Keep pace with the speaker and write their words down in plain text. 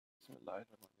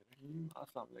Bismillahirrahmanirrahim.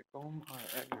 Assalamu alaikum.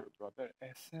 I am your brother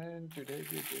Ehsan. Today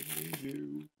we're bringing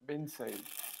you Bin Said.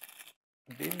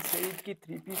 Bin Said की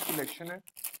 3-piece collection है.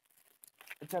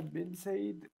 अच्छा, Bin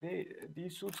Said,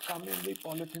 these suits come in the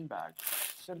polythene bag,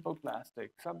 simple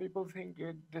plastic. Some people think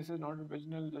this is not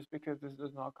original just because this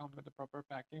does not come with the proper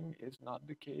packing. Is not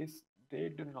the case. They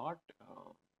do not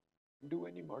do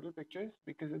any model pictures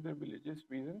because of their religious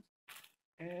reasons.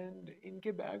 And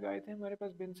इनके bag आए थे हमारे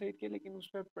पास बिन side के, लेकिन उस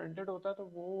पर printed होता तो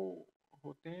वो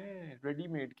होते हैं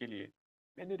रेडीमेड के लिए.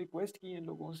 मैंने रिक्वेस्ट की है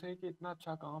लोगों से कि इतना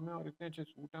अच्छा काम है और इतने अच्छे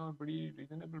सूट हैं और बड़ी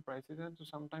रीजनेबल प्राइसेस हैं, तो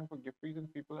some time for gift reason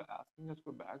people are asking us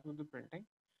for bags with the printing.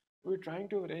 We are trying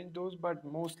to arrange those, but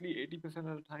mostly 80%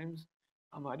 of the times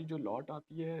हमारी जो लॉट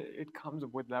आती है it comes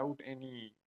without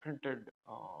any printed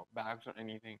bags और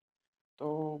anything. तो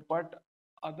but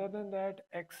other than that,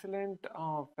 excellent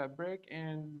fabric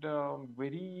and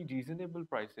very reasonable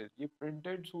prices. ये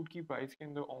printed suit की price के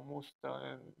अंदर almost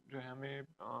जो है हमें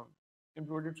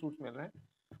embroidered सूट्स मिल रहे हैं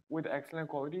with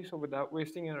excellent quality. So without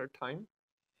wasting our time,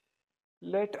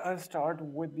 let us start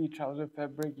with the trouser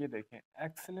fabric. ये देखें,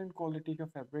 excellent quality का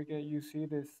fabric है. You see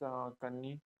this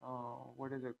kanni,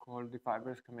 what is it called? The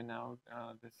fibers coming out.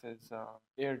 This is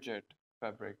air jet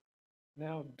fabric.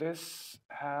 Now this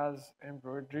has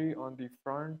embroidery on the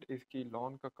front. इसकी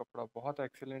lawn का कपड़ा बहुत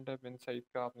excellent है. बिन सईद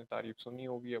का आपने तारीफ सुनी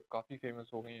होगी, अब काफ़ी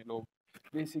famous हो गए हैं लोग.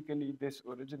 Basically this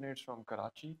originates from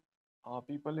Karachi.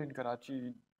 People in Karachi,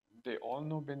 they all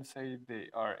know Bin Said. They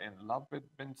are in love with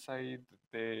Bin Said.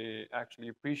 They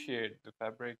actually appreciate the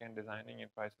fabric and designing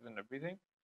and prices and everything.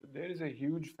 So there is a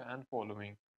huge fan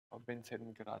following of Bin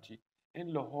Said in Karachi.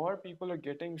 In Lahore, people are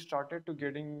getting started to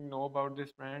know about this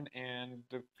brand, and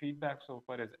the feedback so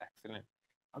far is excellent.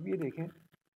 अब ये देखें,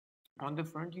 on the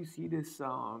front you see this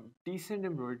decent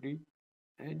embroidery,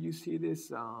 and you see this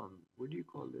what do you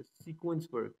call this, sequence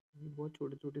work. ये बहुत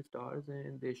छोटे छोटे stars हैं,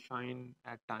 and they shine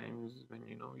at times when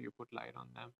you put light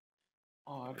on them.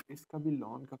 और इसका भी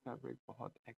lawn का fabric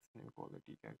बहुत excellent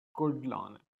quality का, good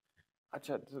lawn है.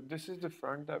 अच्छा, so this is the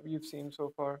front that we've seen so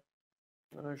far.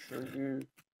 I'm gonna show you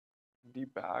the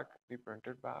back, the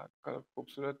printed back.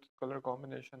 खूबसूरत color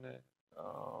combination है.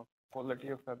 Quality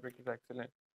of fabric is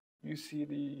excellent. You see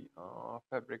the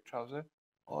fabric trouser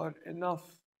और enough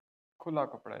खुला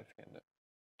कपड़ा है इसके अंदर,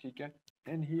 ठीक है.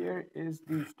 And here is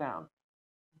the stamp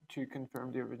to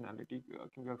confirm the originality,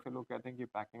 क्योंकि अक्सर लोग कहते हैं कि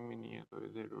पैकिंग में नहीं है, तो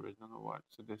is it original or what?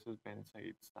 So this is Ben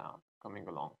Said stamp coming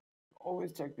along.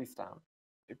 Always check the stamp.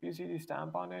 If you see the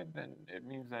stamp on it, then it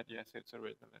means that yes, it's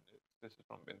original and this is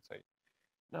from Ben Said.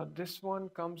 Now this one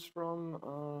comes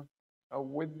from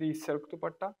with the silk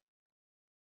dupatta.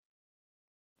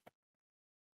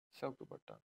 Silk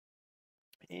dupatta.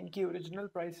 इनकी original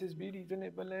prices भी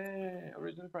reasonable हैं.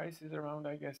 Original price is around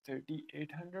I guess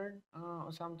 3800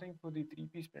 or something for the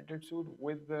 3-piece printed suit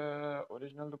with the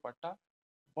original dupatta.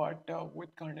 But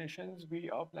with carnations, we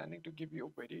are planning to give you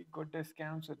a very good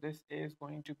discount. So this is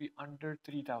going to be under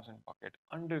 3000 bucket.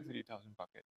 Under 3000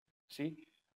 bucket. See,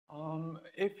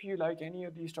 if you like any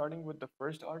of these, starting with the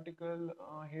first article,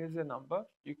 here's a number.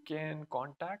 You can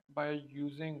contact by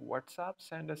using WhatsApp.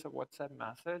 Send us a WhatsApp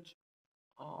message.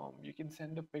 You can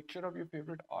send a picture of your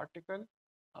favorite article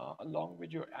along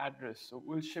with your address. So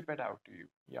we'll ship it out to you.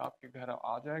 ये आपके घर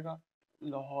आ जाएगा.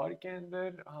 लाहौर के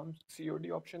अंदर हम COD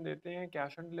option देते हैं,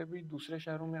 cash on delivery. दूसरे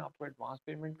शहरों में आपको एडवांस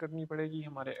पेमेंट करनी पड़ेगी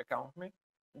हमारे अकाउंट में.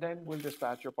 Then we'll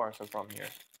dispatch your parcel from here.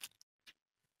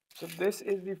 So this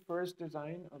is the first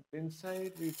design of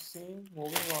inside we've seen.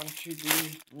 Moving on to the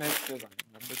next design,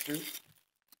 number 2.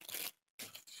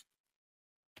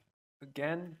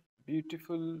 Again,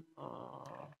 beautiful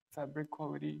fabric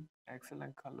quality,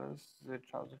 excellent colors. The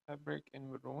trouser fabric in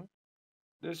maroon.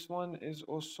 This one is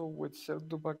also with silk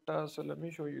dupatta. So let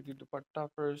me show you the dupatta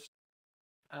first.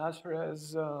 As far as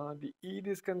the Eid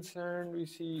is concerned, we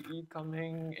see Eid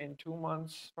coming in 2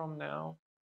 months from now,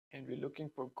 and we're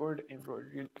looking for good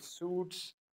embroidered suits.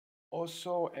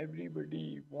 Also, everybody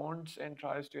wants and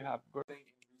tries to have good thing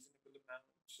in reasonable amount.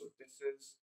 So this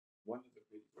is one of the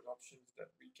very good options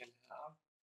that we can have.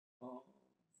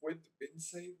 With Bin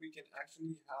Said, we can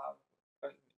actually have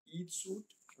an Eid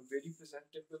suit, a very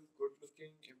presentable,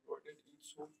 good-looking embroidered Eid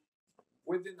suit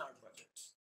within our budgets.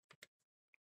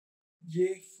 ये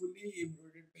fully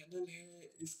embroidered panel है.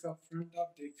 इसका front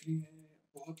आप देख रहे हैं,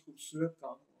 बहुत खूबसूरत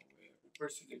काम हुआ है. ऊपर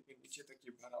से लेकर नीचे तक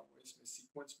ये भरा हुआ है. इसमें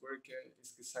sequence work है.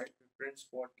 इसके side पे print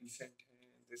spot decent है.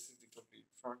 This is the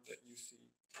complete front that you see.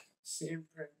 Same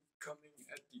print coming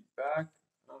at the back.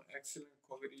 Excellent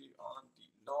quality on the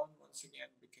lawn once again,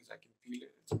 because I can feel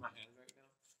it. It's in my hand right now.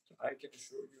 So I can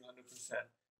assure you 100%,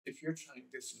 if you're trying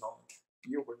this lawn,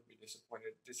 you wouldn't be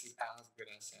disappointed. This is as good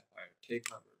as Sapphire. Take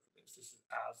my word for this. this is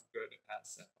as good as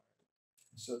sapphire.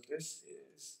 So this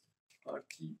is our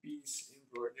three-piece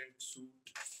embroidered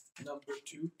suit number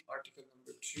 2, article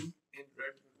number 2 in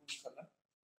red maroon color.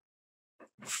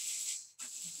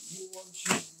 Move on to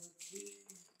number 3.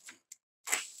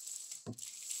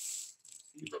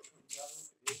 See what comes out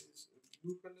is a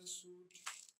blue color suit.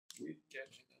 We get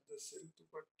another silk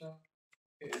dupatta.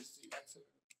 Here's the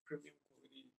excellent premium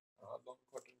quality long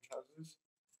cotton trousers.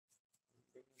 I'm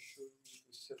going to show you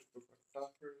the silk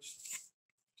dupatta first.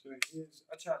 So here's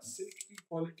अच्छा silk की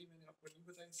quality मैंने आपको नहीं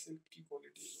बताई. Silk की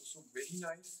quality is also very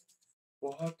nice.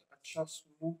 बहुत अच्छा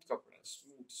smooth कपड़ा,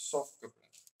 smooth soft कपड़ा.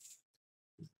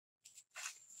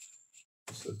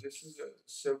 So this is a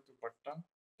silk dupatta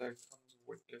that comes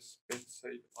with this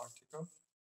bedside article.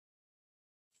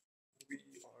 We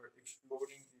are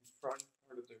exploring the front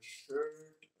part of the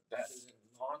shirt that is in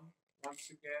lawn. Once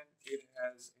again, it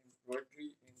has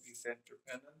embroidery in the center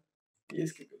panel. ये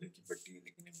इसके गले की पट्टी है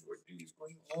लेकिन embroidery is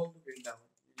going all the way down.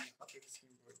 यहाँ पे इसकी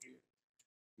embroidery है.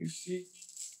 You see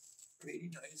very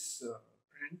nice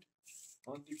print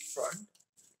on the front.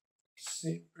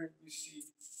 Same print we see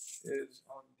is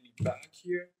on the back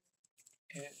here,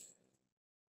 and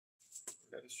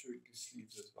let us show you the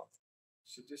sleeves as well.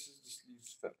 So this is the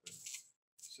sleeves fabric.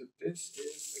 So this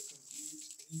is a complete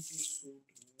three-piece suit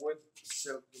with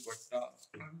silk dupatta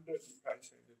under the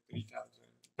price range of 3,000.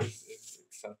 This is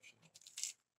exceptional.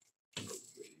 So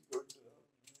very good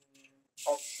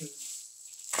option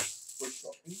for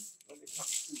shopping when it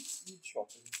comes to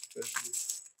e-shopping, especially.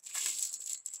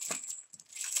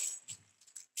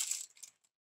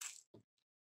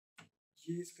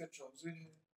 ये इसका trouser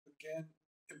है. Again,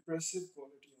 impressive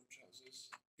quality on trousers.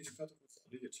 इसका तो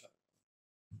बहुत ही अच्छा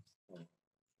है.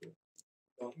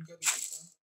 Down का दुपट्टा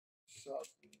साथ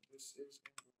में. This is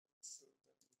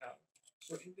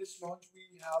so in this launch we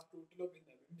have total of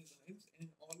 11 designs, and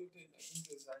all of the 11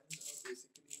 designs are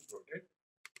basically embroidered.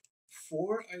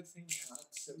 4 I think had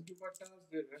silk dupattas.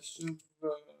 The rest of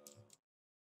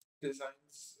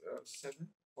designs 7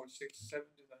 or 6, 7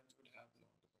 designs would have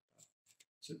long dupattas.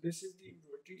 So this is the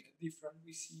embroidery. At the front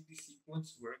we see the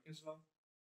sequence work as well.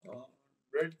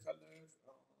 Red color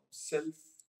self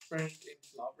print in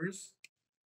flowers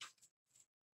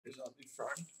is on the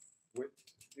front with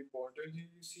the border here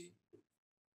you see.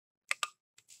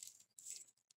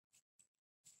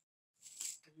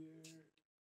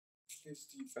 Here is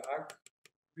the back.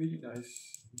 Really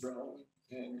nice brown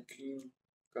and cream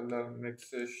color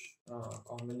mixish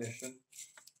combination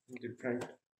in the print.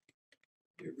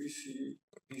 Here we see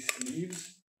the sleeves.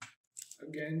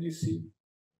 Again you see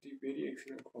the very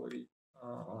excellent quality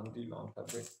on the long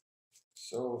fabric.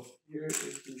 So here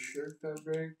is the shirt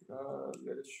fabric.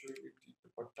 Let us show you the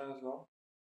dupatta as well.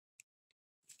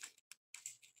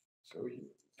 So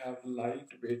we have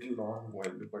lightweight long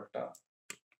white dupatta.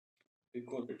 The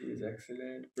quality is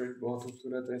excellent. Print बहुत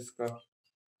खूबसूरत है इसका.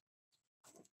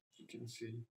 You can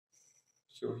see.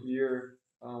 So here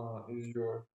is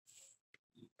your.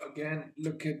 Again,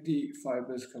 look at the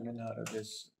fibers coming out of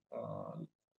this.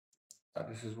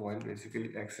 This is voile,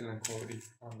 basically excellent quality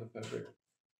on the fabric.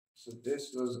 So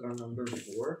this was our number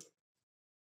 4.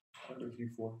 1, 2, 3,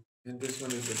 4. And this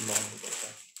one is a long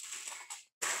dupatta.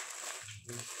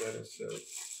 Instead of silk.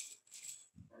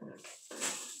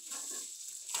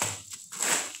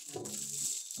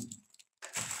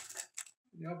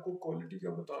 ये आपको quality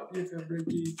का बता दिया fabric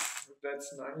की. That's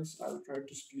nice. I'll try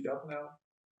to speed up now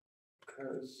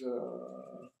because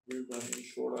we're running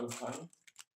short on time.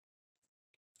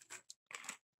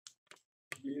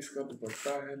 ये इसका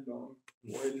दुपट्टा है long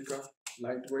voile का,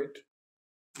 लाइट वेट.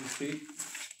 इसी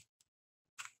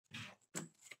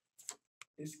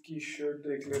इसकी शर्ट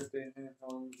देख लेते हैं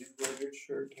हम. एम्ब्रॉयडर्ड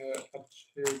शर्ट है,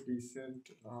 अच्छे डिसेंट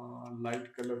लाइट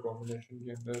कलर कॉम्बिनेशन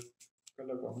के अंदर.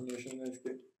 कलर कॉम्बिनेशन है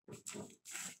इसके.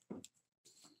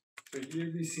 So here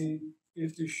we see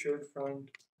is the shirt front,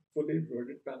 fully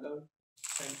embroidered panel.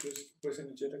 Center ऊपर से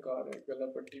नीचे तक आ रहा है. गला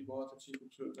पट्टी बहुत अच्छी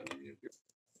खूबसूरत बनी हुई है.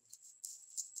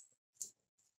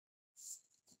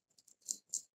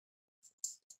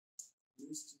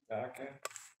 इसकी बैक है.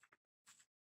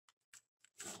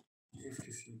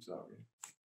 इसकी स्लीव्स आ गई.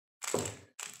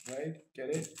 Right, get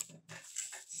it?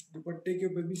 दुपट्टे के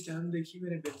ऊपर भी स्टैम्प देखी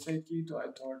मैंने वेबसाइट की, तो I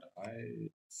thought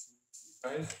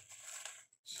guys.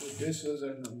 So this was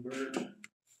our number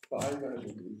 5, I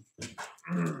believe.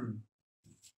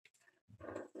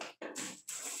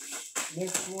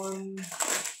 Next one.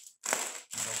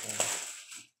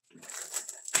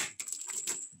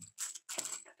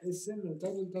 इससे मिलता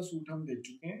जुलता सूट हम देख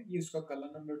चुके हैं. ये इसका कलर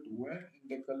नंबर 2 है.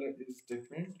 The color is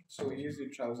different. So here's the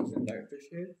trousers in lighter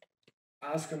shade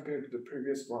as compared to the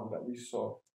previous one that we saw.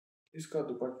 इसका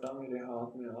दुपट्टा मेरे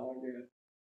हाथ में आ गया,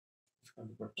 इसका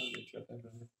दुपट्टा देख लेते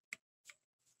हैं।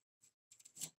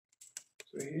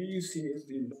 So here you see is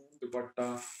the long dupatta,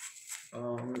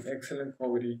 excellent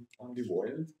quality on the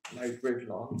voile, lightweight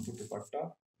long dupatta,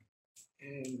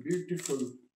 and beautiful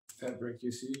fabric.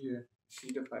 You see here,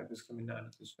 see the fibers coming out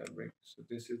of this fabric. So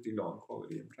this is the long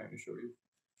quality I'm trying to show you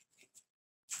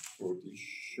for the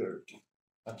shirt.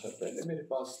 अच्छा पहले मेरे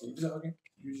पास sleeves आ गए.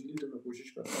 Usually तो मैं कोशिश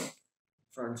करता हूँ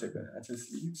front से करना. अच्छा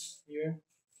sleeves here.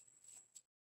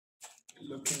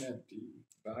 Looking at the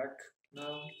back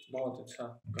now, बहुत अच्छा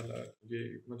कलर, ये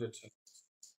मुझे अच्छा.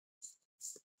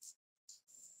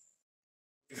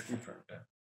 इसकी front है.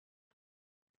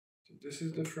 So this is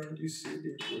the front. You see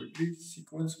the embroidery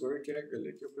sequence work है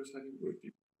गले के ऊपर सारी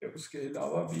embroidery. उसके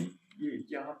अलावा भी ये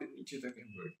यहाँ पे नीचे तक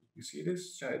embroidery. You see this?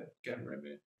 शायद कैमरे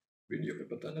में वीडियो पे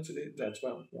पता ना चले. That's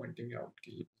why I'm pointing out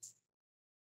कि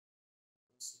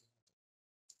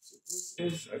so this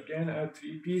is again a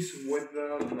three-piece with a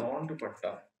long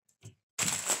dupatta.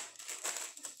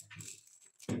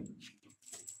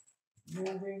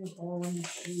 Moving on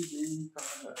to the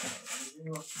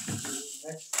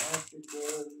next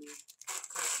article.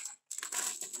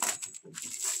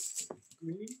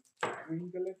 Green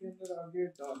colour के अंदर आगे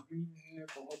डार्क ग्रीन है,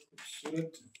 बहुत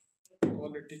खूबसूरत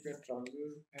क्वालिटी का ट्राउजर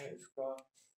है इसका,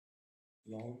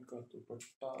 लॉन्ग का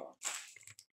दुपट्टा,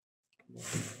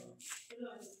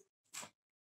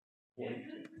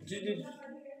 जी जी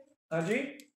हाँ जी.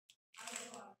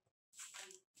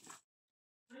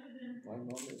 My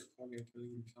mom is calling,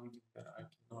 telling me something that I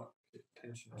cannot pay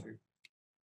attention to.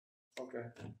 Okay,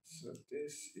 so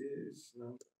this is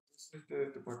the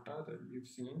dupatta that we've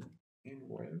seen in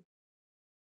voile.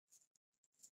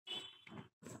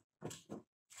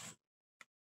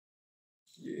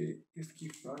 ये इसकी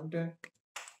फ्रंट है.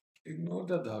 इग्नोर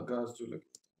द धागा जो लगे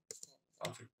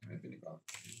आ सकते हैं, भी निकाल.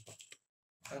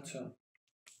 अच्छा,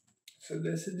 so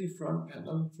this is the front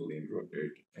panel fully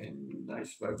embroidered and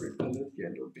nice vibrant color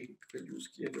yellow pink का यूज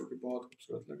किया जो कि बहुत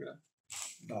खूबसूरत लग रहा है.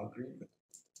 डार्क ग्रीन में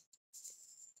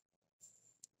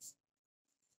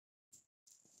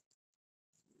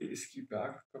इसकी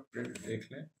बैक का प्रिंट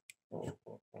देख लें.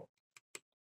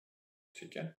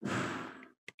 ठीक है,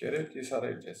 कह रहे ये सारा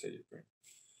एक जैसे ही प्रिंट.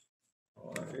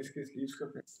 और इसके स्लीव्स का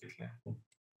प्रिंट देख लें,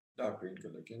 डार्क ग्रीन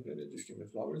कलर के अंदर है जिसके अंदर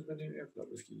फ्लावर्स बने हुए हैं.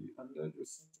 फ्लावर्स की अंदर जो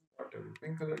पार्ट है वो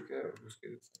पिंक कलर का है और उसके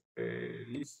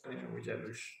लीव्स बने हैं वो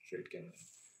येलो शेड के अंदर.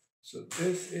 So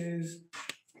this is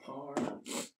our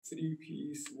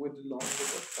three-piece with long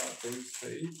dupatta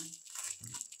inside.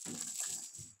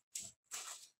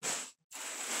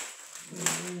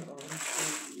 Moving on to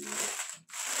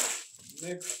the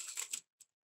next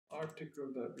article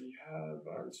that we have,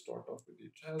 I'll start off with the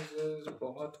trousers.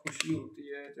 बहुत खुशी होती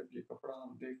है जब ये कपड़ा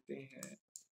हम देखते हैं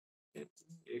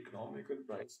इतनी इकोनॉमिकल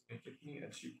प्राइस में, कितनी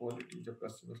अच्छी क्वालिटी जब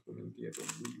कस्टमर्स को मिलती है तो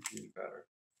we feel better,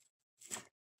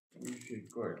 we feel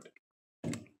good.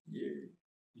 ये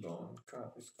लॉन्ग का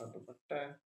इसका दुपट्टा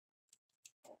है,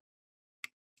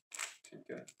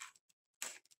 ठीक है,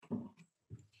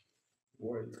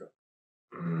 वॉइल का.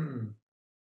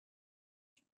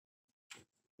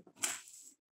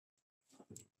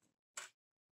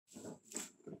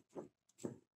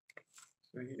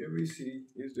 So here we see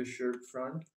is the shirt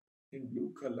front in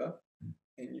blue color,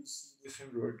 and you see this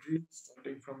embroidery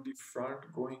starting from the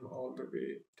front going all the way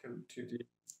to the.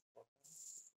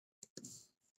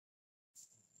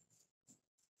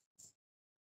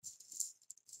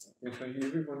 Okay, so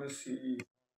here we're gonna see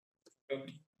the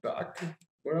back.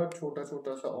 बड़ा छोटा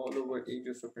छोटा सा all over एक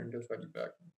जैसा print है सारी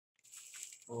back में,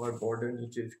 और बॉर्डर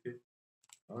नीचे इसके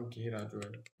घेरा जो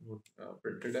है वो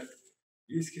प्रिंटेड है.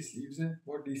 ये इसकी स्लीव्स हैं,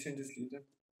 बहुत डिसेंट स्लीव्स हैं.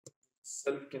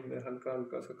 सेल्फ के अंदर हल्का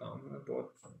हल्का सा काम है,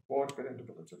 बहुत बहुत करें तो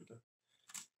पता चलता है.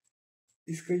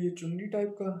 इसका ये चुन्नी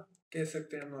टाइप का कह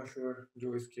सकते हैं, नॉट श्योर,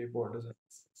 जो इसके बॉर्डर्स हैं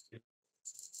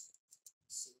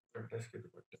इसके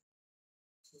दुपट्टे.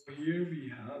 So here we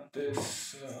have this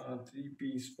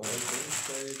three-piece powder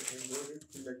style embroidered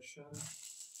collection.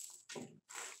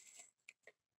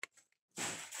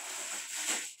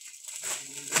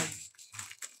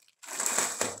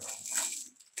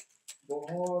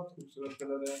 बहुत खूबसूरत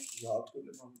कलर है. रात को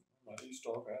जब हम हमारी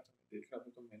स्टॉक आया था मैं देख रहा था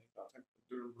तो मैंने कहा था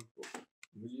को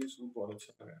मुझे ये सूट बहुत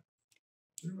अच्छा लगा.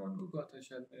 को कहा था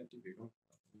शायद मैंने टीवी को.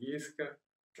 ये इसका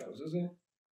ट्राउजर्स है,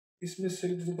 इसमें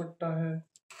सिल्क दुपट्टा है.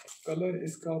 कलर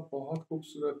इसका बहुत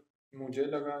खूबसूरत मुझे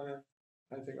लगा है,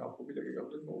 आई थिंक आपको भी लगेगा.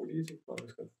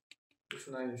 इट्स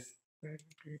नाइस,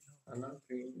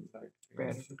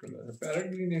 पैरेट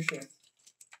ग्रीनिश है.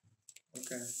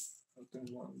 Okay, something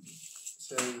one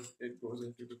says it goes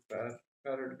into the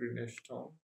parrot greenish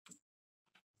tone.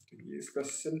 तो ये इसका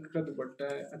सिल्क का दुपट्टा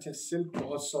है। अच्छा, सिल्क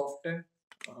बहुत सॉफ्ट है,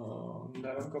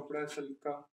 नरम कपड़ा है सिल्क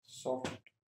का, soft,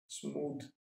 smooth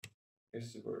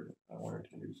is the word I wanted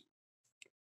to use.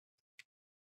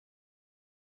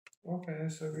 Okay,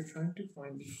 so we're trying to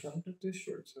find the front of this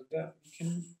shirt so that we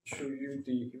can show you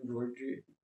the embroidery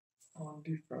on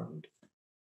the front.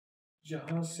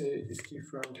 यहाँ से इसकी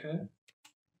front है,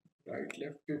 right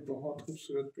left पे बहुत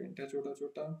खूबसूरत print है छोटा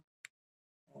छोटा,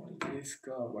 और ये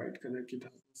इसका वाइट कलर की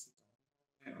धागे से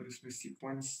है, और इसमें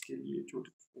सीक्वेंस के लिए छोटे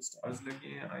छोटे स्टार्स लगे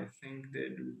हैं. I think they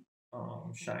do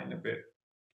shine a bit,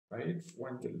 right,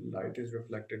 when the light is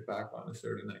reflected back on a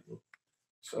certain angle.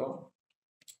 So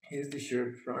here's the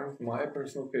shirt front. My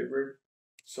personal favorite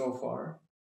so far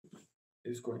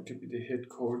is going to be the hit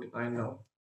code, I know,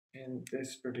 in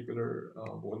this particular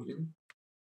volume.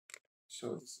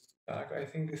 So this is the back. I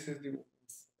think this is the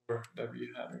that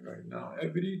we're having right now.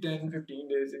 Every 10-15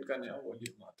 days in Kanya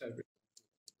volume aata hai.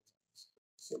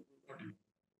 So what do you,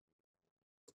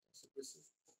 so this is,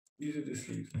 these are the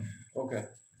sleeves. Okay,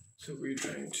 so we're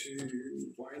trying to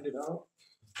wind it out.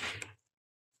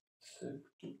 Silk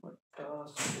dupatta,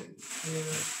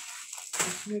 here.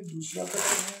 इसमें दूसरा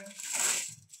colour है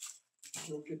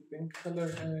जो कि pink colour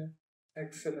है.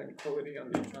 Excellent quality on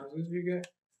the trousers we get.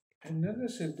 Another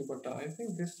silk dupatta. I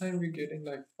think this time we're getting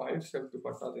like 5 silk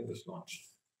dupattas in this launch.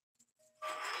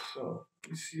 So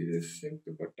you see this silk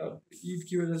dupatta Eid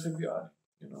की वजह से भी आ रहे हैं,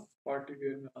 you know, पार्टी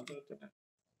वेयर में आ जाते हैं.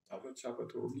 अब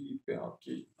चाबत होगी ईद पे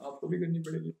आपकी, आपको भी करनी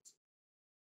पड़ेगी.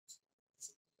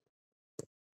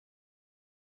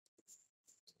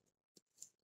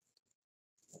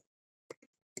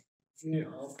 ये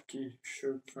आपकी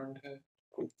शर्ट फ्रंट है,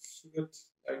 खूबसूरत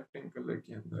लाइट पिंक कलर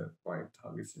के अंदर वाइट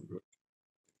धागे से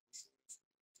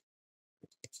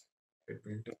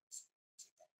print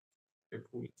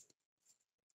fool.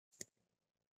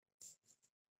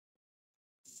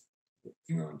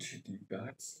 Moving on to the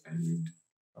back side,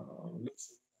 let's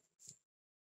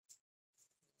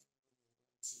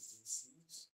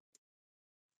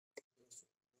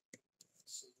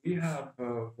so we have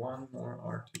one more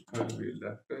article we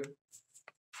left with.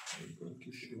 I'm going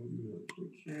to show you real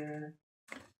quick here.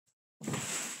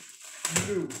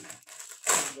 Blue.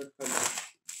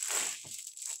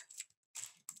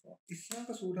 इस तरह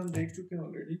का suit हम देख चुके हैं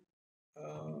ऑलरेडी.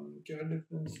 क्या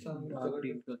डिफरेंस था? डार्क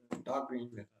ग्रीन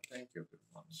में था. Thank you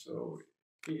everyone. सो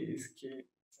ये इसके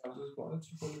ट्राउजर्स बहुत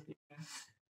अच्छी क्वालिटी है.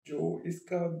 जो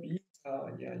इसका बी था,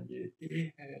 या ये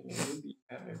ए है या ये बी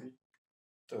है मे बी,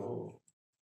 तो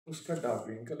उसका डार्क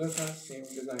ग्रीन कलर था सेम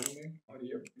डिजाइन में, और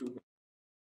ये blue.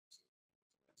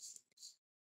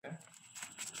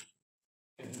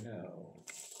 And now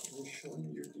we're showing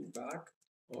you the back.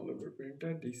 All over print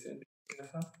है, decent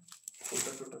ऐसा,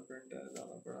 छोटा छोटा print है,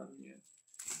 ज़्यादा बड़ा नहीं है.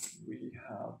 We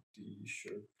have the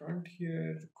shirt front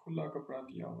here, खुला कपड़ा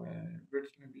दिया हुआ है,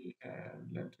 width में भी है,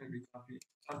 length में भी काफी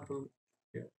ample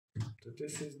है. तो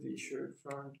this is the shirt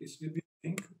front. इसमें भी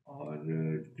pink और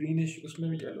greenish, उसमें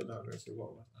भी yellow धागा से हुआ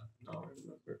हुआ था. Now I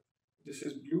remember. This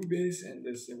is blue base and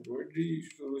this embroidery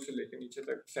शुरू से लेकर नीचे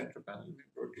तक center panel में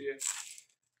embroidery है.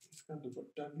 इसका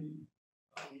दुपट्टा भी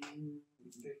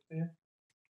देखते हैं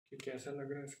कि कैसा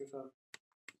लग रहा है इसके साथ.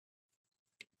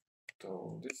 तो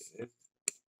this is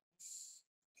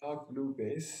dark blue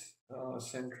base,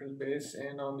 central base,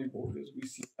 and on the borders we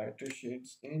see lighter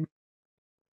shades in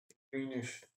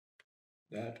greenish.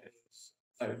 That is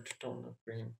light tone of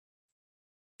green.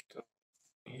 So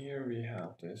here we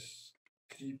have this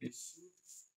 3-piece.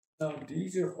 Now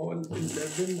these are all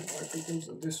 11 articles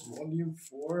of this volume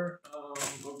 4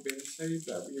 of Saeed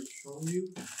that we have shown you.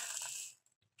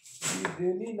 We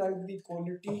really like the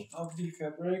quality of the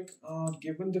fabric.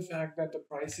 Given the fact that the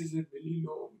prices are really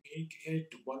low, make it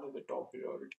one of the top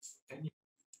priorities. And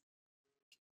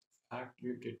fact,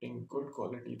 we're getting good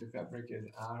quality. The fabric is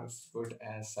as good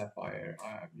as sapphire.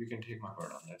 You can take my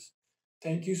word on this.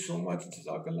 Thank you so much,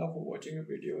 Jazakallah, for watching our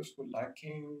videos, for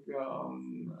liking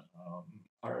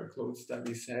our clothes that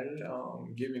we sell,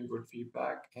 giving good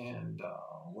feedback, and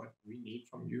what we need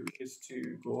from you is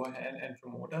to go ahead and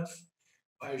promote us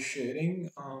by sharing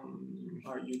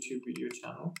our YouTube video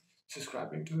channel,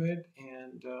 subscribing to it,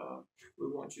 and we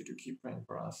want you to keep praying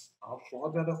for us. आप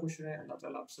बहुत ज़्यादा खुश रहें. अल्लाह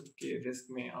ताला आप सबके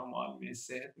risk में, अमाल में,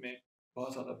 सेहत में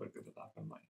बहुत ज़्यादा बरकत अता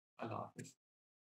फरमाए. अल्लाह हाफ़िज़.